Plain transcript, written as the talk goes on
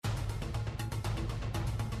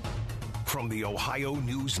From the Ohio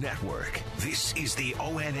News Network, this is the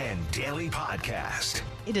ONN Daily Podcast.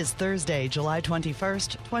 It is Thursday, July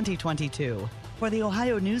 21st, 2022. For the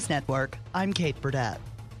Ohio News Network, I'm Kate Burdett.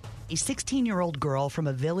 A 16-year-old girl from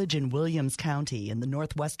a village in Williams County in the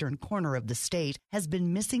northwestern corner of the state has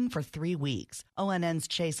been missing for 3 weeks. ONN's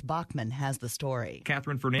Chase Bachman has the story.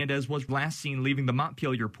 Catherine Fernandez was last seen leaving the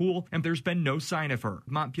Montpelier pool, and there's been no sign of her.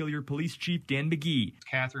 Montpelier Police Chief Dan McGee.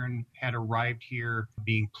 Catherine had arrived here,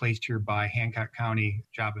 being placed here by Hancock County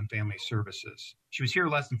Job and Family Services. She was here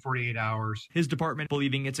less than 48 hours. His department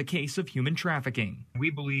believing it's a case of human trafficking. We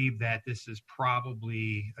believe that this is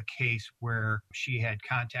probably a case where she had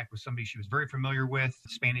contact with somebody she was very familiar with, the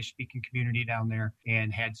Spanish-speaking community down there,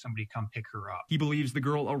 and had somebody come pick her up. He believes the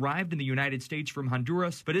girl arrived in the United States from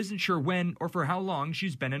Honduras, but isn't sure when or for how long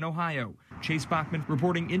she's been in Ohio. Chase Bachman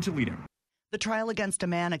reporting in Toledo. The trial against a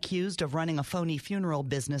man accused of running a phony funeral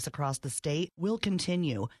business across the state will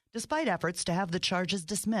continue, despite efforts to have the charges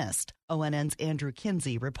dismissed. ONN's Andrew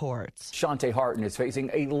Kinsey reports. Shante Harton is facing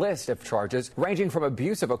a list of charges ranging from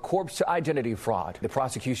abuse of a corpse to identity fraud. The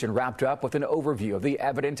prosecution wrapped up with an overview of the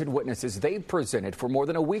evidence and witnesses they've presented for more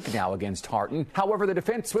than a week now against Harton. However, the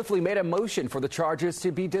defense swiftly made a motion for the charges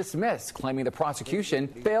to be dismissed, claiming the prosecution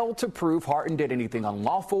failed to prove Harton did anything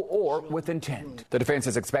unlawful or with intent. The defense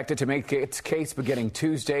is expected to make its case beginning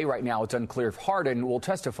Tuesday. Right now, it's unclear if Harton will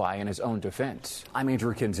testify in his own defense. I'm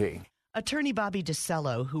Andrew Kinsey. Attorney Bobby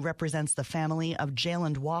DeCello, who represents the family of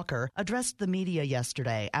Jayland Walker, addressed the media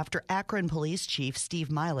yesterday after Akron Police Chief Steve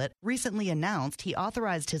Milet recently announced he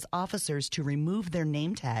authorized his officers to remove their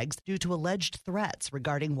name tags due to alleged threats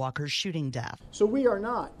regarding Walker's shooting death. So we are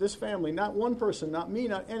not, this family, not one person, not me,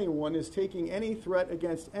 not anyone, is taking any threat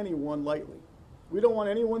against anyone lightly. We don't want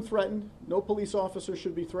anyone threatened. No police officer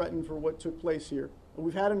should be threatened for what took place here.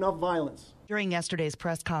 We've had enough violence. During yesterday's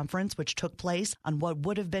press conference, which took place on what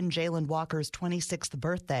would have been Jayland Walker's 26th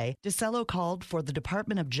birthday, DeCello called for the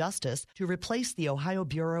Department of Justice to replace the Ohio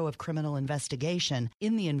Bureau of Criminal Investigation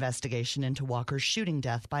in the investigation into Walker's shooting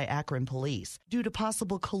death by Akron police due to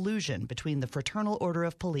possible collusion between the Fraternal Order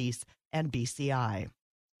of Police and BCI.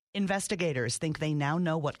 Investigators think they now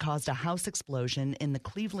know what caused a house explosion in the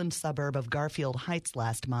Cleveland suburb of Garfield Heights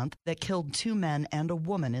last month that killed 2 men and a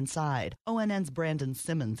woman inside. ONN's Brandon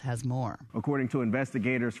Simmons has more. According to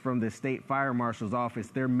investigators from the state fire marshal's office,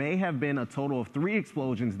 there may have been a total of 3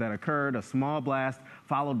 explosions that occurred, a small blast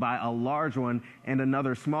followed by a large one and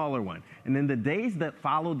another smaller one. And in the days that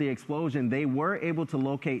followed the explosion, they were able to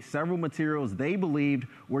locate several materials they believed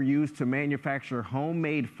were used to manufacture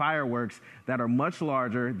homemade fireworks that are much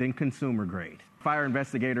larger than consumer grade. Fire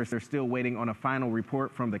investigators are still waiting on a final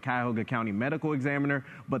report from the Cuyahoga County Medical Examiner,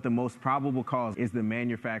 but the most probable cause is the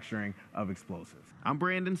manufacturing of explosives. I'm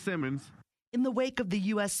Brandon Simmons. In the wake of the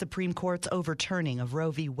U.S. Supreme Court's overturning of Roe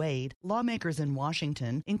v. Wade, lawmakers in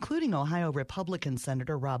Washington, including Ohio Republican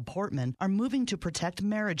Senator Rob Portman, are moving to protect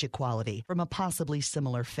marriage equality from a possibly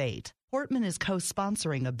similar fate. Portman is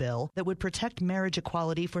co-sponsoring a bill that would protect marriage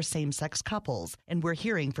equality for same-sex couples, and we're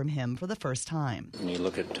hearing from him for the first time. When you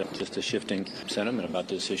look at just a shifting sentiment about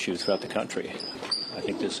this issue throughout the country, I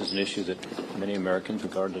think this is an issue that many Americans,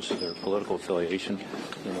 regardless of their political affiliation,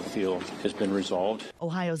 feel has been resolved.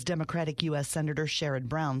 Ohio's Democratic U.S. Senator Sherrod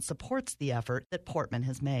Brown supports the effort that Portman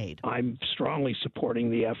has made. I'm strongly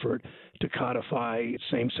supporting the effort to codify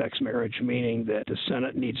same-sex marriage, meaning that the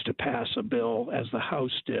Senate needs to pass a bill as the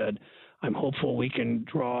House did. I'm hopeful we can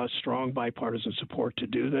draw strong bipartisan support to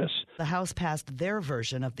do this. The House passed their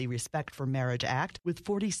version of the Respect for Marriage Act with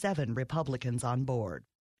 47 Republicans on board.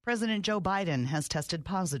 President Joe Biden has tested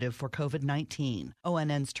positive for COVID-19.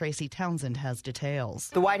 ONN's Tracy Townsend has details.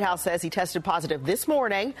 The White House says he tested positive this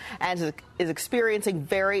morning and is experiencing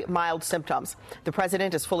very mild symptoms. The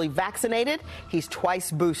president is fully vaccinated. He's twice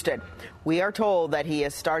boosted. We are told that he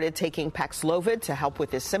has started taking Paxlovid to help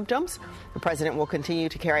with his symptoms. The president will continue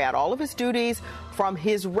to carry out all of his duties from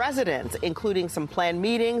his residence, including some planned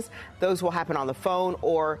meetings. Those will happen on the phone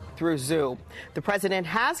or through Zoom. The president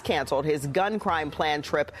has canceled his gun crime plan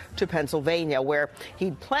trip to Pennsylvania, where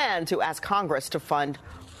he'd planned to ask Congress to fund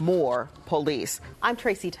more police. I'm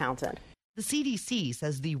Tracy Townsend. The CDC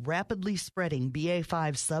says the rapidly spreading BA.5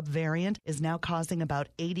 subvariant is now causing about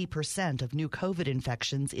 80% of new COVID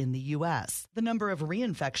infections in the U.S. The number of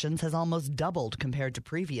reinfections has almost doubled compared to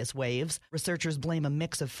previous waves. Researchers blame a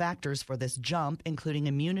mix of factors for this jump, including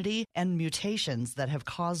immunity and mutations that have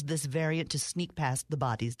caused this variant to sneak past the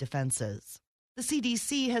body's defenses. The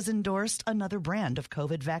CDC has endorsed another brand of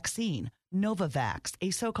COVID vaccine, Novavax,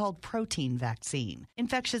 a so-called protein vaccine.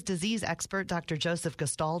 Infectious disease expert Dr. Joseph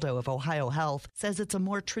Gastaldo of Ohio Health says it's a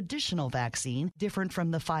more traditional vaccine, different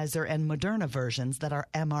from the Pfizer and Moderna versions that are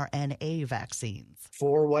mRNA vaccines.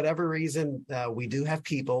 For whatever reason, we do have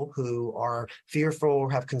people who are fearful or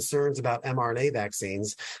have concerns about mRNA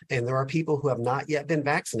vaccines, and there are people who have not yet been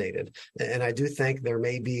vaccinated. And I do think there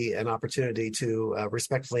may be an opportunity to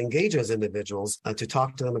respectfully engage those individuals to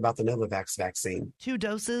talk to them about the Novavax vaccine. 2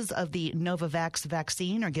 doses of the Novavax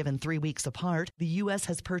vaccine are given 3 weeks apart. The U.S.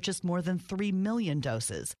 has purchased more than 3 million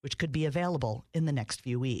doses, which could be available in the next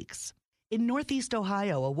few weeks. In Northeast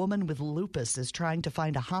Ohio, a woman with lupus is trying to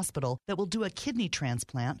find a hospital that will do a kidney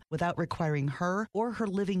transplant without requiring her or her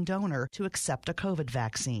living donor to accept a COVID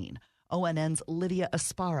vaccine. ONN's Lydia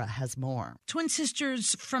Aspara has more. Twin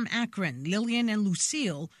sisters from Akron, Lillian and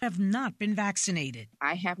Lucille, have not been vaccinated.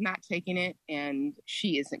 I have not taken it, and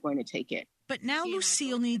she isn't going to take it. But now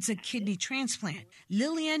Lucille needs a kidney transplant.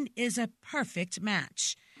 Lillian is a perfect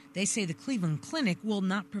match. They say the Cleveland Clinic will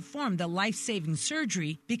not perform the life-saving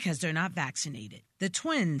surgery because they're not vaccinated. The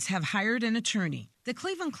twins have hired an attorney. The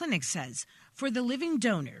Cleveland Clinic says for the living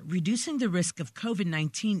donor, reducing the risk of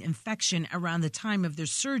COVID-19 infection around the time of their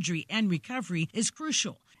surgery and recovery is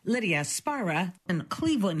crucial. Lydia Aspara in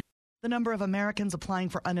Cleveland. The number of Americans applying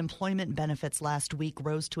for unemployment benefits last week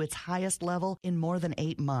rose to its highest level in more than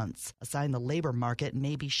 8 months, a sign the labor market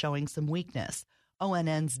may be showing some weakness.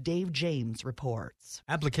 ONN's Dave James reports.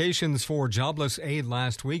 Applications for jobless aid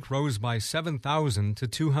last week rose by 7,000 to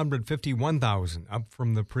 251,000, up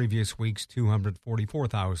from the previous week's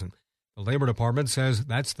 244,000. The Labor Department says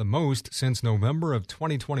that's the most since November of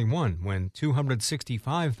 2021, when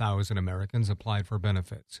 265,000 Americans applied for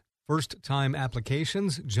benefits. First-time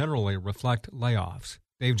applications generally reflect layoffs.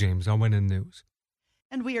 Dave James, ONN News.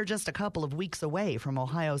 And we are just a couple of weeks away from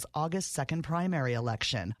Ohio's August 2nd primary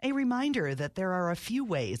election. A reminder that there are a few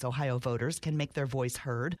ways Ohio voters can make their voice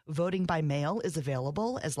heard. Voting by mail is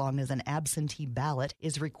available as long as an absentee ballot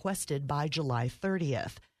is requested by July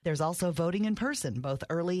 30th. There's also voting in person, both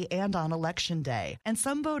early and on Election Day. And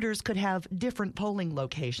some voters could have different polling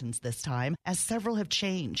locations this time, as several have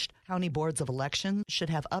changed. County boards of elections should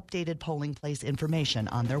have updated polling place information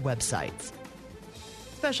on their websites.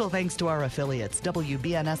 Special thanks to our affiliates,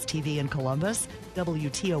 WBNS-TV in Columbus,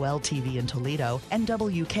 WTOL-TV in Toledo, and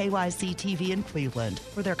WKYC-TV in Cleveland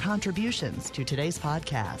for their contributions to today's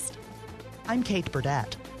podcast. I'm Kate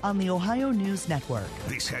Burdett on the Ohio News Network.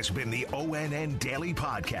 This has been the ONN Daily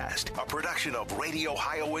Podcast, a production of Radio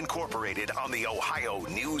Ohio Incorporated on the Ohio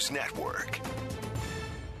News Network.